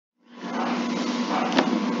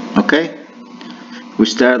We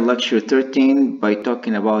start lecture 13 by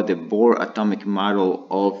talking about the Bohr atomic model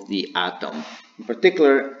of the atom. In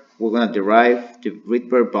particular, we're going to derive the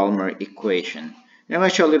Rydberg-Balmer equation. And I'm going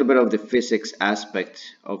to show a little bit of the physics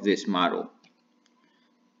aspect of this model.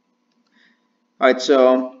 Alright,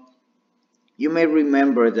 so you may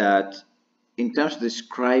remember that in terms of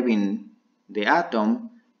describing the atom,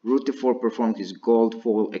 Rutherford performed his gold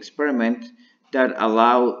foil experiment that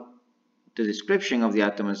allowed the description of the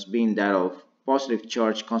atom as being that of positive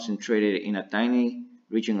charge concentrated in a tiny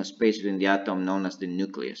region of space within the atom known as the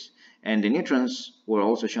nucleus. And the neutrons were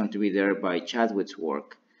also shown to be there by Chadwick's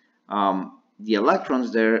work. The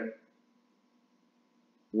electrons there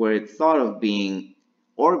were thought of being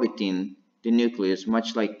orbiting the nucleus,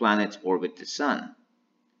 much like planets orbit the sun.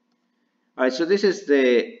 Alright, so this is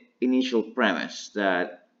the initial premise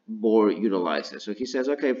that Bohr utilizes. So he says,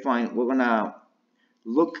 okay, fine, we're gonna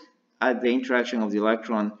look at the interaction of the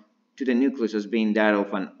electron to the nucleus as being that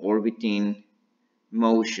of an orbiting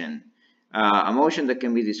motion. A motion that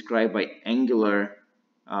can be described by angular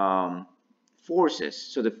forces.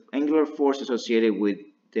 So the angular force associated with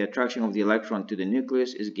the attraction of the electron to the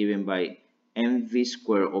nucleus is given by mv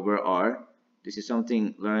squared over r. This is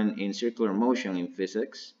something learned in circular motion in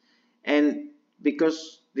physics. And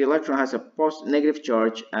because the electron has a negative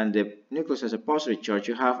charge and the nucleus has a positive charge,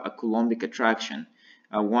 you have a Coulombic attraction.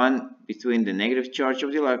 One between the negative charge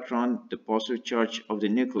of the electron, the positive charge of the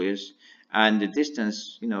nucleus, and the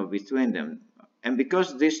distance, between them. And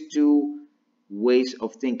because these two ways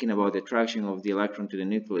of thinking about the attraction of the electron to the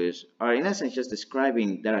nucleus are in essence just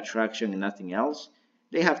describing that attraction and nothing else,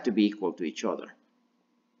 they have to be equal to each other.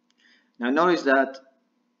 Now notice that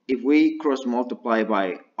if we cross multiply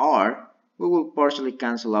by r, we will partially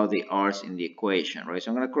cancel out the r's in the equation, right?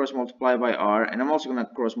 So I'm going to cross multiply by r, and I'm also going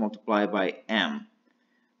to cross multiply by m.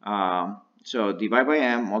 So divide by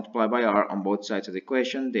m, multiply by r on both sides of the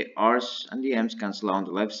equation. The r's and the m's cancel out on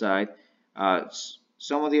the left side.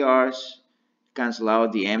 Some of the r's cancel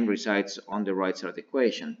out, the m resides on the right side of the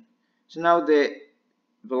equation. So now the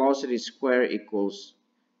velocity squared equals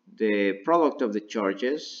the product of the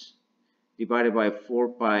charges divided by 4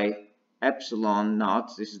 pi epsilon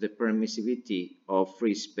naught. This is the permissivity of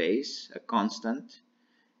free space, a constant,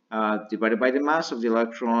 divided by the mass of the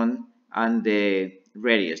electron and the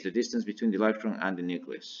radius, the distance between the electron and the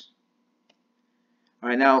nucleus.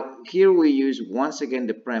 Alright, now here we use once again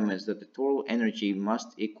the premise that the total energy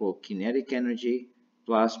must equal kinetic energy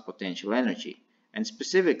plus potential energy. And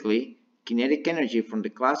specifically, kinetic energy from the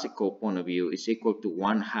classical point of view is equal to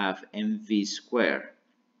 1/2 mv squared.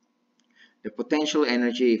 The potential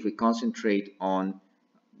energy, if we concentrate on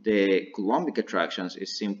the Coulombic attractions,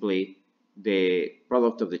 is simply the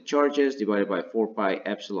product of the charges divided by 4 pi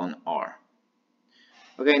epsilon r.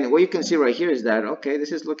 Okay, and what you can see right here is that, okay,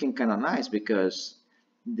 this is looking kind of nice because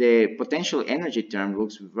the potential energy term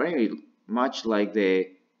looks very much like the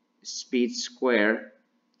speed square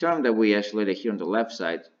term that we isolated here on the left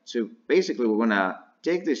side. So basically we're going to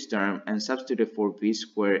take this term and substitute it for v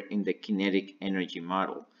squared in the kinetic energy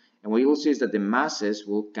model. And what you will see is that the masses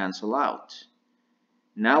will cancel out.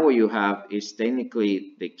 Now what you have is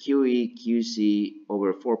technically the QE, QC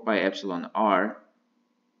over 4 pi epsilon r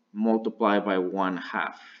multiplied by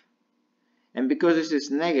 1/2. And because this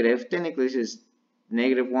is negative, technically this is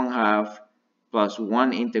negative 1/2 plus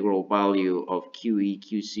 1 integral value of QE,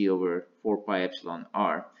 QC over 4 pi epsilon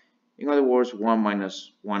r. In other words, 1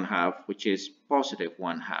 minus 1/2, which is positive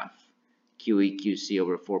 1/2 QE, QC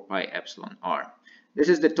over 4 pi epsilon r. This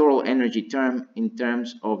is the total energy term in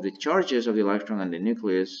terms of the charges of the electron and the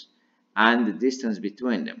nucleus and the distance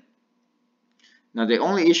between them. Now the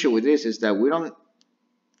only issue with this is that we don't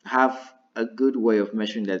have a good way of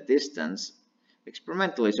measuring that distance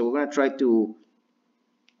experimentally, so we're going to try to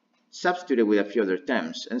substitute it with a few other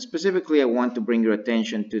terms. And specifically I want to bring your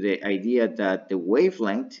attention to the idea that the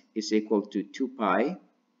wavelength is equal to 2 pi,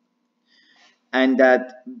 and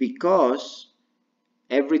that because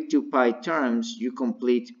every 2 pi terms you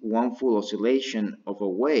complete one full oscillation of a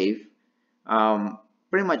wave,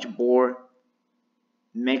 pretty much Bohr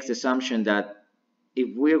makes the assumption that if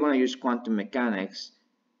we're going to use quantum mechanics,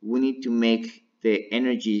 we need to make the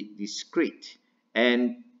energy discrete.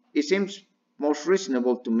 And it seems most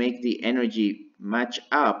reasonable to make the energy match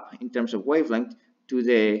up in terms of wavelength to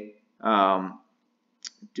the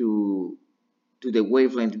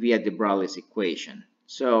wavelength via the Bradley's equation.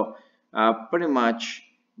 So pretty much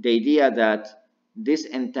the idea that this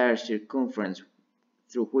entire circumference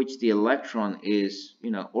through which the electron is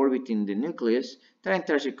orbiting the nucleus, that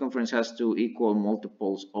entire circumference has to equal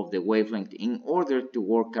multiples of the wavelength in order to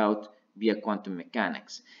work out via quantum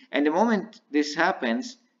mechanics. And the moment this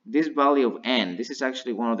happens, this value of n, this is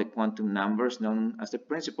actually one of the quantum numbers known as the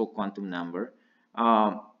principal quantum number,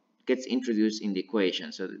 gets introduced in the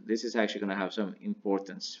equation. So this is actually going to have some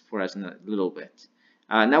importance for us in a little bit.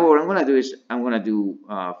 Now what I'm going to do is I'm going to do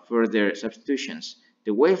further substitutions.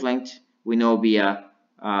 The wavelength we know via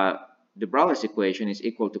the Brawler's equation is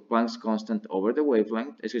equal to Planck's constant over the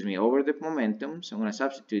wavelength, over the momentum. So I'm going to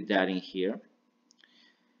substitute that in here.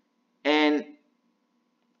 And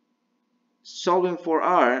solving for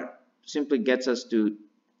r simply gets us to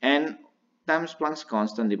n times Planck's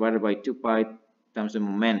constant divided by 2 pi times the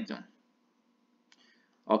momentum.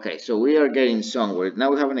 Okay, so we are getting somewhere.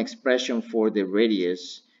 Now we have an expression for the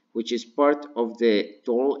radius, which is part of the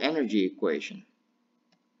total energy equation.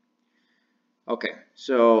 Okay,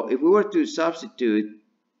 so if we were to substitute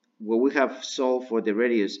what we have solved for the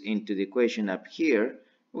radius into the equation up here,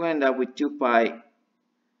 we're going to end up with 2 pi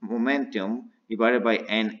momentum divided by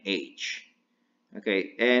nh.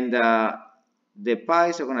 Okay, and the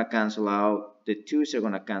pi's are going to cancel out, the 2's are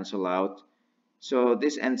going to cancel out, so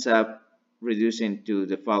this ends up reducing to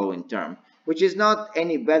the following term, which is not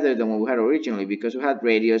any better than what we had originally, because we had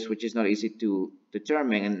radius, which is not easy to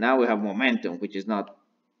determine, and now we have momentum, which is not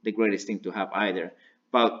the greatest thing to have either.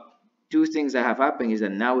 But two things that have happened is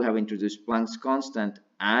that now we have introduced Planck's constant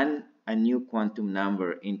and a new quantum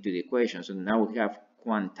number into the equation. So now we have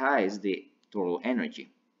quantized the total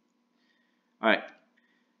energy. All right,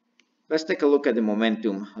 let's take a look at the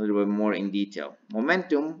momentum a little bit more in detail.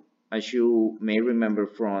 Momentum, as you may remember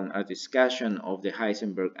from our discussion of the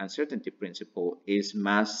Heisenberg uncertainty principle, is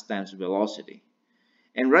mass times velocity.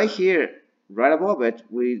 And right here, right above it,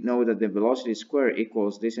 we know that the velocity squared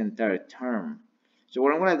equals this entire term. So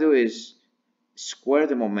what I'm going to do is square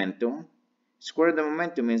the momentum. Square the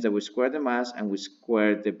momentum means that we square the mass and we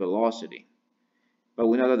square the velocity. But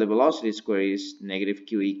we know that the velocity square is negative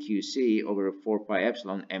QE QC over 4 pi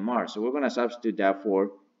epsilon mr. So we're going to substitute that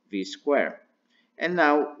for v squared. And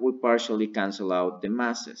now we partially cancel out the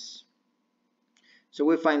masses. So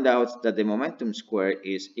we find out that the momentum squared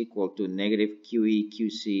is equal to negative QE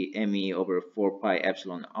QC ME over 4 pi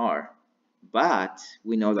epsilon r. But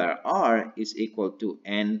we know that r is equal to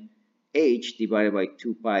NH divided by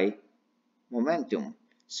 2 pi momentum.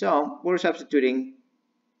 So we're substituting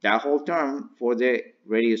that whole term for the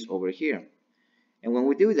radius over here. And when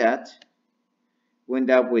we do that, we end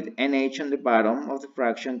up with NH on the bottom of the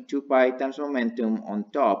fraction, 2 pi times momentum on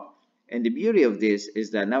top. And the beauty of this is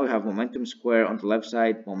that now we have momentum squared on the left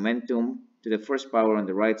side, momentum to the first power on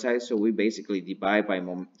the right side. So we basically divide by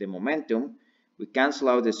the momentum. We cancel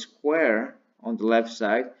out the square on the left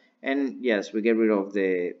side. And yes, we get rid of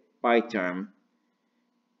the pi term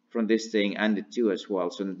from this thing and the 2 as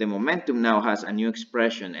well. So the momentum now has a new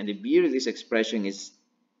expression. And the beauty of this expression is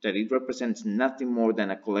that it represents nothing more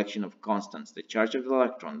than a collection of constants: the charge of the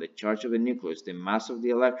electron, the charge of the nucleus, the mass of the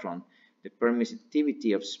electron, the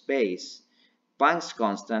permittivity of space, Planck's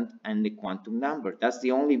constant, and the quantum number. That's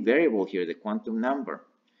the only variable here, the quantum number.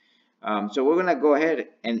 So we're going to go ahead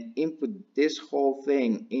and input this whole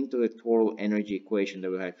thing into the total energy equation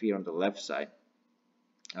that we have here on the left side.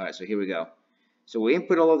 All right, so here we go. So we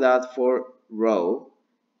input all of that for rho.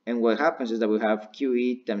 And what happens is that we have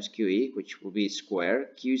QE times QE, which will be square,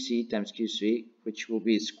 QC times QC, which will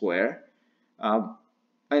be square,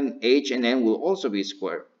 and H and N will also be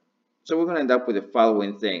square. So we're going to end up with the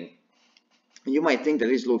following thing. You might think that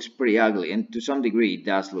this looks pretty ugly, and to some degree it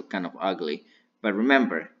does look kind of ugly. But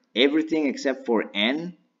remember, everything except for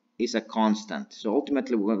N is a constant. So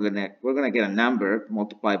ultimately we're gonna get a number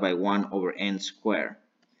multiplied by 1 over N squared.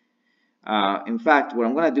 In fact, what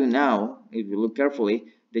I'm going to do now, if you look carefully,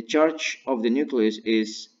 the charge of the nucleus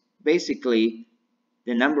is basically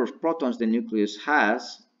the number of protons the nucleus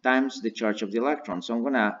has times the charge of the electron. So I'm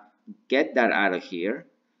going to get that out of here.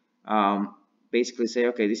 Basically say,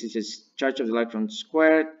 okay, this is just charge of the electron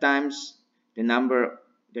squared times the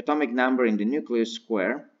atomic number in the nucleus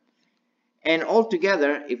square. And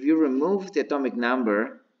altogether, if you remove the atomic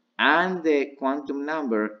number and the quantum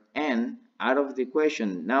number n out of the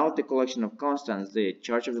equation, now the collection of constants, the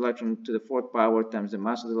charge of the electron to the 4th power times the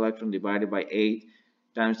mass of the electron divided by 8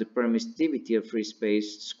 times the permittivity of free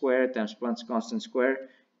space squared times Planck's constant squared,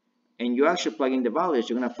 and you actually plug in the values,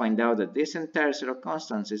 you're going to find out that this entire set of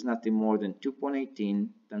constants is nothing more than 2.18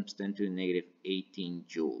 times 10 to the negative 18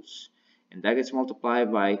 joules. And that gets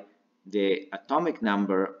multiplied by the atomic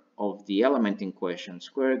number of the element in question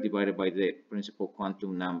squared divided by the principal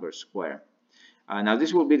quantum number squared. Now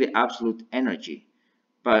this will be the absolute energy,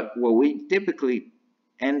 but what we typically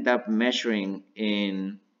end up measuring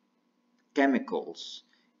in chemicals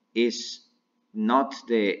is not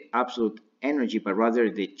the absolute energy, but rather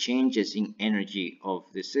the changes in energy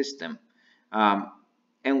of the system.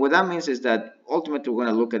 And what that means is that ultimately we're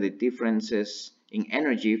going to look at the differences in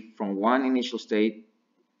energy from one initial state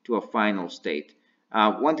to a final state.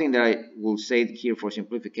 One thing that I will say here for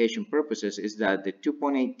simplification purposes is that the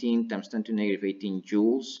 2.18 times 10 to negative 18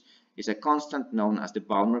 joules is a constant known as the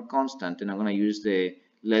Balmer constant, and I'm going to use the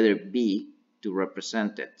letter B to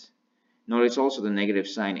represent it. Notice also the negative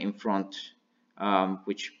sign in front,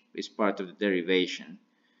 which is part of the derivation.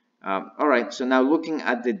 Alright, so now looking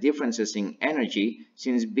at the differences in energy,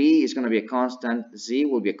 since B is going to be a constant, Z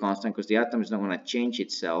will be a constant because the atom is not going to change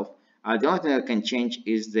itself. The only thing that can change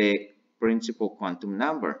is the principal quantum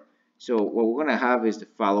number. So what we're going to have is the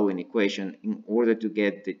following equation in order to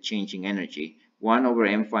get the changing energy. 1 over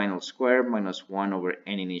m final squared minus 1 over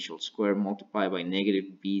n initial squared multiplied by negative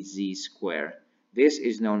bz squared. This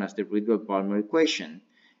is known as the Rydberg-Balmer equation.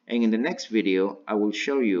 And in the next video, I will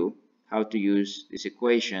show you how to use this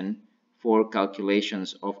equation for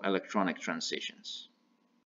calculations of electronic transitions.